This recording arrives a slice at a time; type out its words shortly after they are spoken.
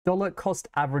Dollar cost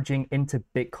averaging into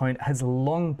Bitcoin has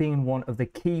long been one of the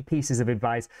key pieces of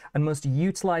advice and most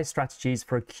utilized strategies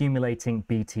for accumulating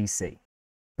BTC.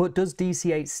 But does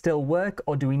DC8 still work,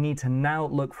 or do we need to now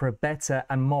look for a better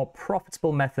and more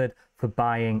profitable method for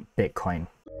buying Bitcoin?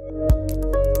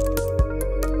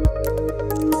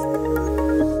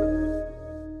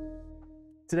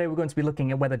 Today we're going to be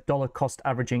looking at whether dollar cost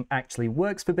averaging actually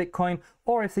works for Bitcoin,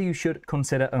 or if you should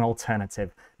consider an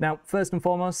alternative. Now, first and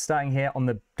foremost, starting here on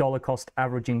the dollar cost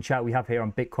averaging chart we have here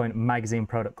on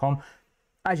BitcoinMagazinePro.com,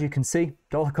 as you can see,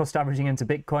 dollar cost averaging into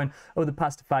Bitcoin over the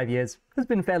past 5 years has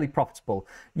been fairly profitable.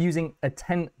 Using a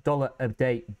 $10 a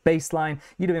day baseline,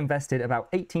 you'd have invested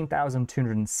about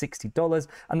 $18,260,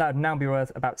 and that would now be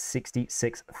worth about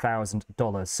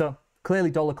 $66,000. So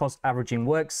clearly dollar cost averaging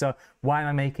works, so why am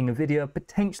I making a video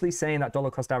potentially saying that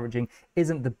dollar cost averaging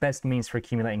isn't the best means for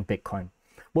accumulating Bitcoin?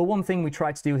 Well, one thing we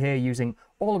try to do here using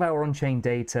all of our on-chain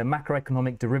data,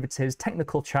 macroeconomic derivatives,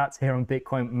 technical charts here on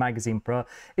Bitcoin Magazine Pro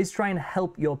is try and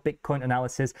help your Bitcoin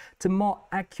analysis to more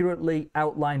accurately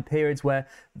outline periods where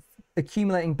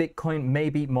accumulating Bitcoin may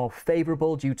be more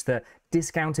favorable due to the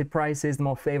discounted prices, the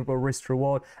more favorable risk to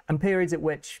reward, and periods at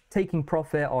which taking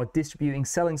profit or distributing,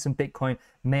 selling some Bitcoin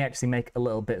may actually make a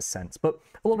little bit of sense. But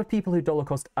a lot of people who dollar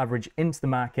cost average into the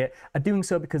market are doing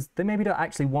so because they maybe don't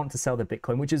actually want to sell their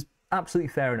Bitcoin, which is absolutely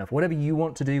fair enough. Whatever you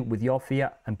want to do with your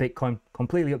fiat and Bitcoin,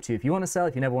 completely up to you. If you want to sell,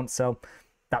 if you never want to sell,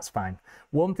 that's fine.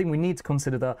 One thing we need to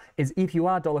consider though is if you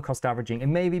are dollar cost averaging, it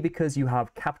may be because you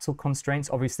have capital constraints.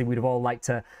 Obviously, we'd have all liked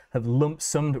to have lump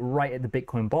summed right at the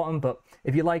Bitcoin bottom, but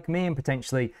if you're like me and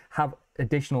potentially have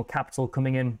additional capital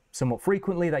coming in somewhat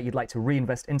frequently that you'd like to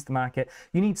reinvest into the market,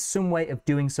 you need some way of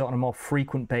doing so on a more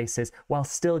frequent basis while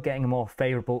still getting a more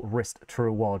favorable risk to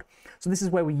reward. So this is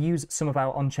where we use some of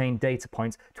our on-chain data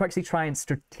points to actually try and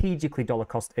strategically dollar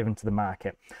cost into the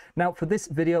market. Now, for this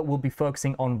video, we'll be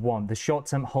focusing on one, the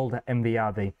short-term holder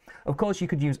MVRV. Of course, you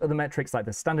could use other metrics like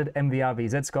the standard MVRV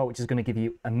Z-score, which is going to give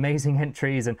you amazing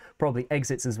entries and probably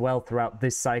exits as well throughout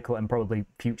this cycle and probably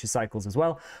future cycles as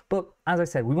well. But as I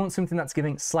said, we want something that's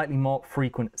giving slightly more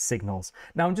frequent signals.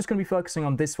 Now, I'm just going to be focusing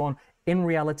on this one. In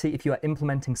reality, if you are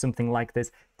implementing something like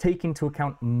this, take into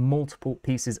account multiple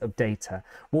pieces of data.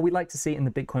 What we like to see in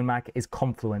the Bitcoin market is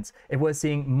confluence. If we're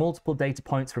seeing multiple data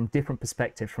points from different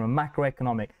perspectives, from a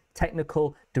macroeconomic,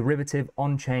 technical, derivative,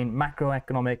 on-chain,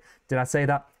 macroeconomic, did I say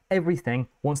that? Everything,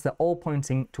 once they're all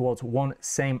pointing towards one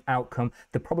same outcome,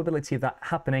 the probability of that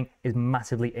happening is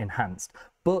massively enhanced.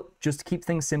 But just to keep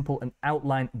things simple and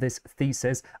outline this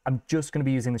thesis, I'm just going to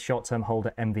be using the short-term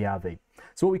holder MVRV.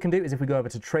 So what we can do is if we go over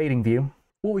to TradingView,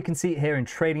 what we can see here in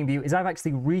TradingView is I've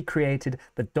actually recreated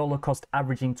the dollar cost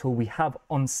averaging tool we have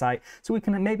on site, so we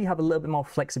can maybe have a little bit more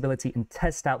flexibility and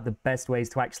test out the best ways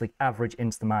to actually average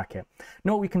into the market.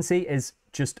 Now what we can see is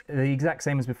just the exact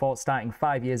same as before, starting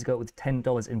 5 years ago with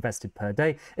 $10 invested per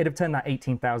day. It'd have turned that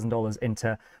 $18,000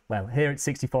 into, well, here it's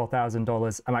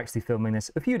 $64,000. I'm actually filming this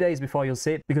a few days before you'll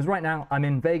see it, because right now I'm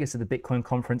in Vegas at the Bitcoin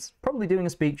conference, probably doing a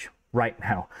speech right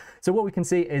now. So what we can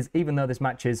see is even though this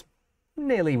matches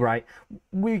nearly right,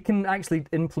 we can actually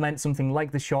implement something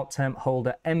like the short-term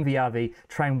holder MVRV,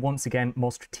 try and once again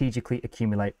more strategically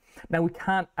accumulate. Now we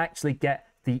can't actually get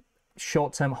the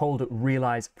short-term holder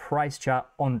realized price chart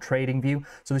on TradingView.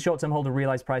 So the short-term holder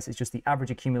realized price is just the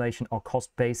average accumulation or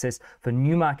cost basis for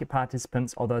new market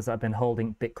participants or those that have been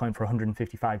holding Bitcoin for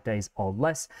 155 days or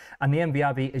less. And the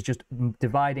MVRV is just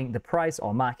dividing the price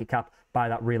or market cap by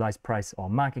that realized price or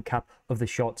market cap of the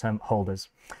short-term holders.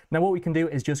 Now what we can do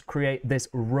is just create this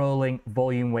rolling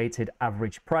volume weighted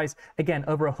average price. Again,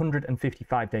 over a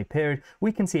 155-day period,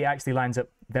 we can see it actually lines up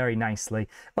very nicely,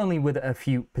 only with a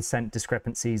few percent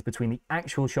discrepancies between the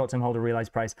actual short-term holder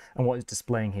realized price and what is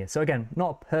displaying here. So again,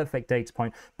 not a perfect data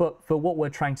point, but for what we're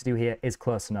trying to do here is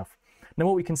close enough. Now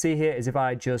what we can see here is if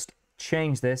I just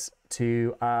change this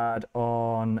to add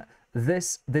on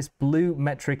this blue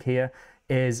metric here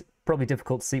is probably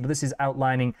difficult to see, but this is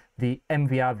outlining the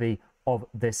MVRV of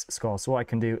this score. So what I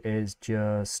can do is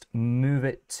just move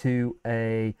it to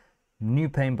a new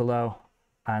pane below,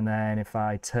 and then if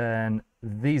I turn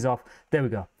these off, there we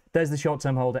go. There's the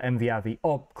short-term holder MVRV,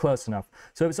 or close enough.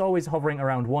 So if it's always hovering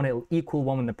around 1, it'll equal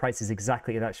 1 when the price is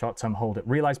exactly at that short-term holder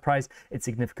realized price. It's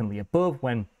significantly above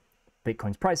when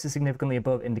Bitcoin's price is significantly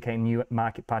above, indicating new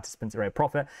market participants are at a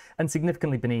profit, and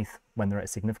significantly beneath when they're at a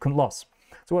significant loss.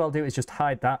 So what I'll do is just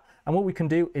hide that. And what we can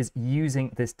do is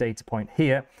using this data point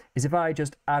here is if I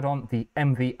just add on the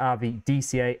MVRV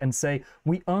DCA and say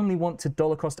we only want to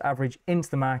dollar cost average into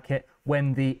the market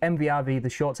when the MVRV, the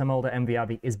short-term holder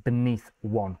MVRV, is beneath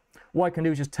 1. what I can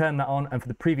do is just turn that on, and for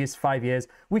the previous 5 years,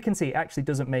 we can see it actually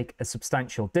doesn't make a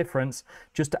substantial difference.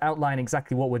 Just to outline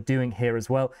exactly what we're doing here as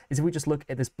well, is if we just look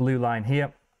at this blue line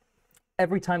here,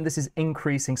 every time this is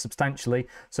increasing substantially,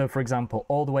 so for example,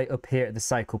 all the way up here at the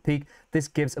cycle peak, this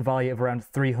gives a value of around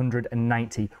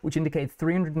 390, which indicated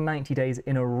 390 days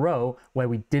in a row where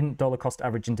we didn't dollar cost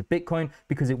average into Bitcoin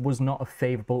because it was not a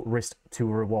favorable risk to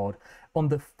reward. On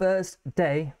the first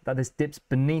day that this dips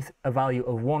beneath a value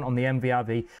of 1 on the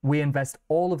MVRV, we invest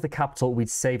all of the capital we'd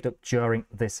saved up during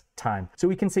this time. So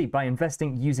we can see by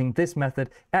investing using this method,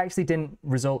 it actually didn't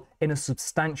result in a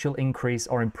substantial increase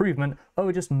or improvement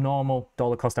over just normal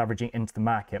dollar cost averaging into the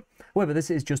market. However,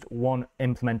 this is just one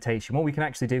implementation. What we can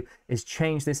actually do is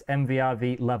change this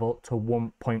MVRV level to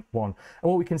 1.1. And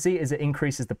what we can see is it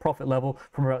increases the profit level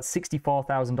from about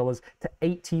 $64,000 to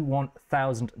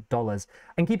 $81,000.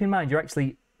 And keep in mind, you're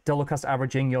actually dollar cost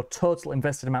averaging, your total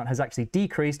invested amount has actually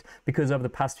decreased because over the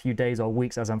past few days or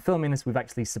weeks as I'm filming this, we've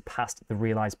actually surpassed the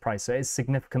realized price. So it is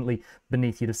significantly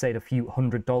beneath. You'd have saved a few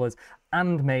 $100s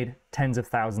and made tens of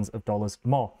thousands of dollars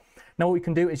more. Now what we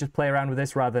can do is just play around with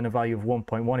this rather than a value of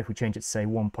 1.1. If we change it to say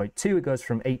 1.2, it goes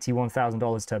from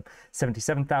 $81,000 to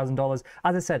 $77,000.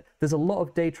 As I said, there's a lot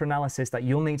of data analysis that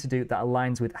you'll need to do that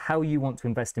aligns with how you want to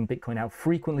invest in Bitcoin, how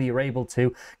frequently you're able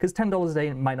to, because $10 a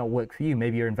day might not work for you.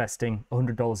 Maybe you're investing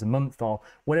 $100 a month or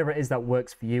whatever it is that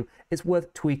works for you. It's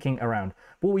worth tweaking around.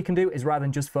 But what we can do is rather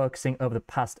than just focusing over the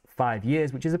past 5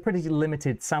 years, which is a pretty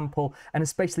limited sample, and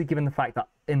especially given the fact that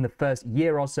in the first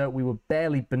year or so, we were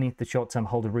barely beneath the short-term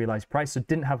holder realized price, so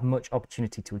didn't have much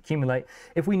opportunity to accumulate.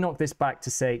 If we knock this back to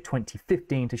say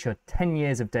 2015 to show 10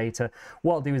 years of data,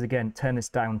 what I'll do is again turn this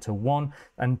down to 1,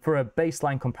 and for a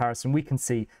baseline comparison, we can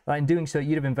see that in doing so,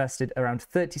 you'd have invested around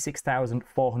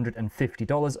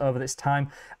 $36,450 over this time,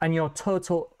 and your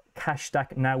total cash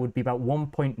stack now would be about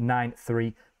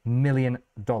 $1.93 million.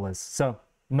 So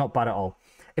not bad at all.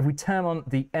 If we turn on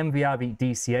the MVRV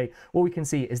DCA, what we can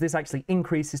see is this actually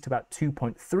increases to about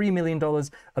 $2.3 million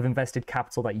of invested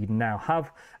capital that you now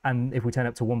have. And if we turn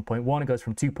up to 1.1, it goes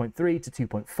from 2.3 to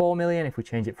 2.4 million. If we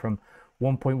change it from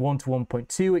 1.1 to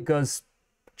 1.2, it goes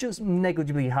just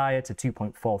negligibly higher to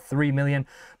 2.43 million.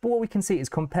 But what we can see is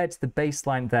compared to the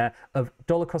baseline there of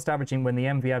dollar cost averaging when the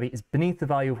MVRV is beneath the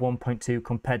value of 1.2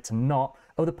 compared to not,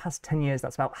 over the past 10 years,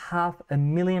 that's about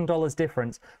 $500,000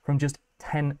 difference from just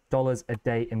 $10 a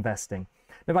day investing.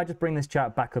 Now, if I just bring this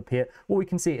chart back up here, what we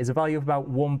can see is a value of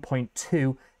about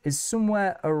 1.2 is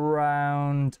somewhere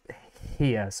around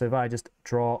here. So if I just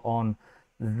draw on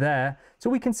there, so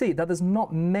we can see that there's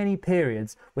not many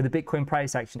periods where the Bitcoin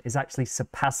price action is actually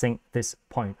surpassing this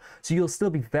point. So you'll still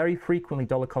be very frequently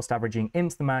dollar cost averaging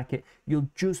into the market. You'll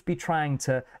just be trying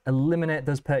to eliminate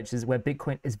those purchases where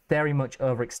Bitcoin is very much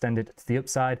overextended to the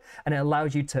upside, and it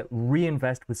allows you to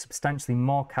reinvest with substantially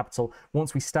more capital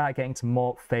once we start getting to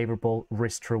more favorable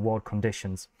risk to reward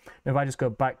conditions. Now, if I just go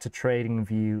back to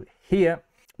TradingView here,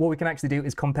 what we can actually do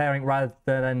is comparing rather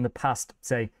than the past,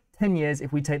 say, 10 years,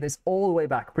 if we take this all the way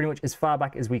back, pretty much as far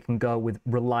back as we can go with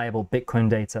reliable Bitcoin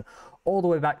data, all the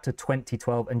way back to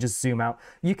 2012, and just zoom out,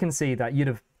 you can see that you'd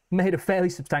have made a fairly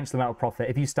substantial amount of profit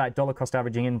if you start dollar cost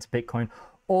averaging into Bitcoin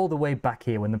all the way back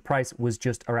here when the price was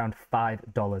just around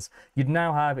 $5. You'd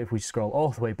now have, if we scroll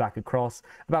all the way back across,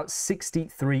 about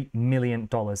 $63 million.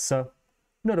 So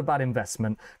not a bad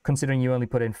investment, considering you only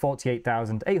put in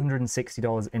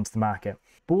 $48,860 into the market.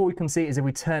 But what we can see is if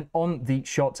we turn on the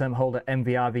short-term holder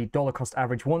MVRV dollar cost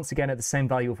average once again at the same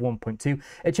value of 1.2,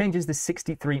 it changes the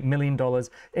 $63 million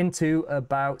into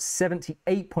about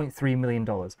 $78.3 million.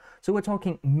 So we're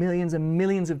talking millions and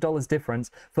millions of dollars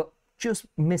difference for just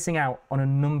missing out on a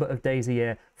number of days a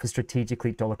year for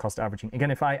strategically dollar cost averaging.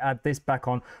 Again, if I add this back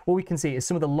on, what we can see is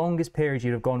some of the longest periods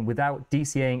you'd have gone without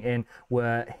DCAing in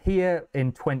were here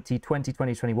in 2020,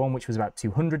 2021, which was about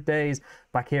 200 days,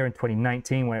 back here in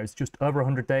 2019, where it was just over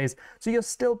 100 days. So you're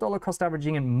still dollar cost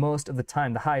averaging in most of the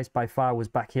time. The highest by far was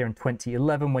back here in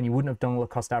 2011, when you wouldn't have dollar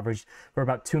cost averaged for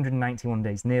about 291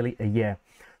 days, nearly a year.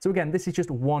 So again, this is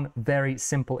just one very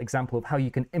simple example of how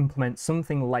you can implement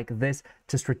something like this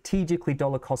to strategically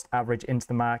dollar cost average into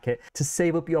the market, to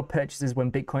save up your purchases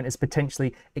when Bitcoin is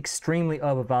potentially extremely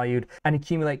overvalued, and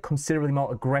accumulate considerably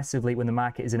more aggressively when the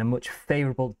market is in a much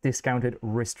favorable discounted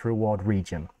risk to reward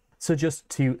region. So just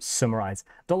to summarize,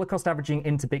 dollar cost averaging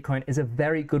into Bitcoin is a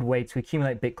very good way to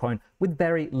accumulate Bitcoin with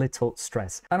very little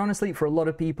stress. And honestly, for a lot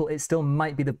of people, it still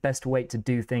might be the best way to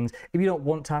do things. If you don't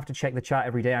want to have to check the chart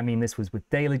every day, I mean, this was with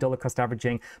daily dollar cost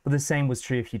averaging, but the same was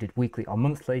true if you did weekly or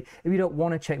monthly. If you don't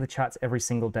want to check the charts every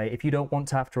single day, if you don't want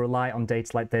to have to rely on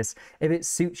data like this, if it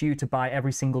suits you to buy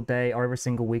every single day or every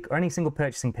single week or any single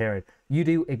purchasing period, you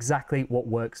do exactly what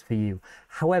works for you.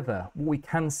 However, what we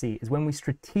can see is when we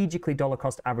strategically dollar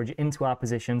cost average into our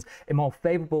positions in more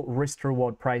favorable risk to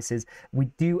reward prices, we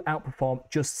do outperform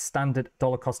just standard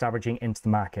dollar cost averaging into the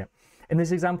market. In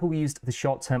this example, we used the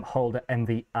short-term holder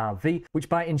MVRV, which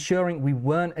by ensuring we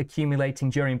weren't accumulating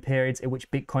during periods in which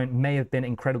Bitcoin may have been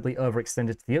incredibly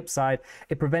overextended to the upside,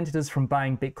 it prevented us from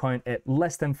buying Bitcoin at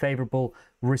less than favorable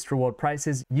risk-reward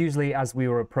prices, usually as we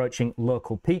were approaching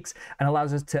local peaks, and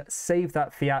allows us to save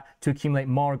that fiat to accumulate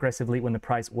more aggressively when the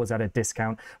price was at a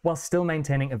discount, while still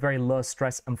maintaining a very low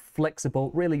stress and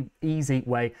flexible, really easy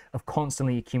way of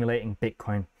constantly accumulating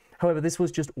Bitcoin. However, this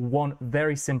was just one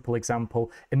very simple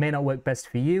example. It may not work best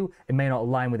for you. It may not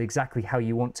align with exactly how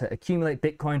you want to accumulate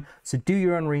Bitcoin. So do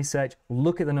your own research,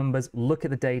 look at the numbers, look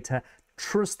at the data,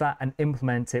 trust that and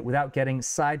implement it without getting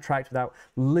sidetracked, without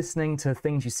listening to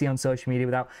things you see on social media,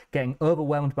 without getting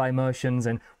overwhelmed by emotions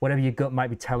and whatever your gut might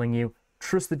be telling you.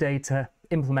 Trust the data,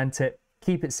 implement it,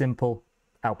 keep it simple,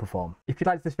 outperform. If you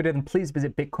liked this video, then please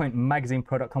visit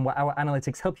BitcoinMagazinePro.com, where our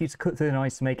analytics help you to cut through the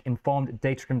noise to make informed,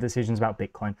 data-driven decisions about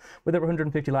Bitcoin. With over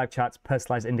 150 live charts,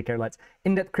 personalized indicator alerts,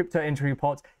 in-depth crypto entry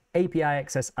reports, API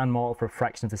access, and more for a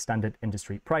fraction of the standard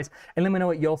industry price. And let me know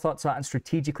what your thoughts are on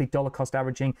strategically dollar cost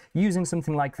averaging using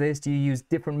something like this. Do you use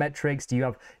different metrics? Do you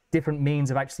have different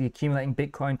means of actually accumulating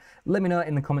Bitcoin? Let me know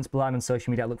in the comments below and on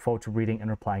social media. I look forward to reading and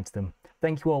replying to them.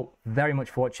 Thank you all very much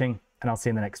for watching, and I'll see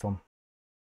you in the next one.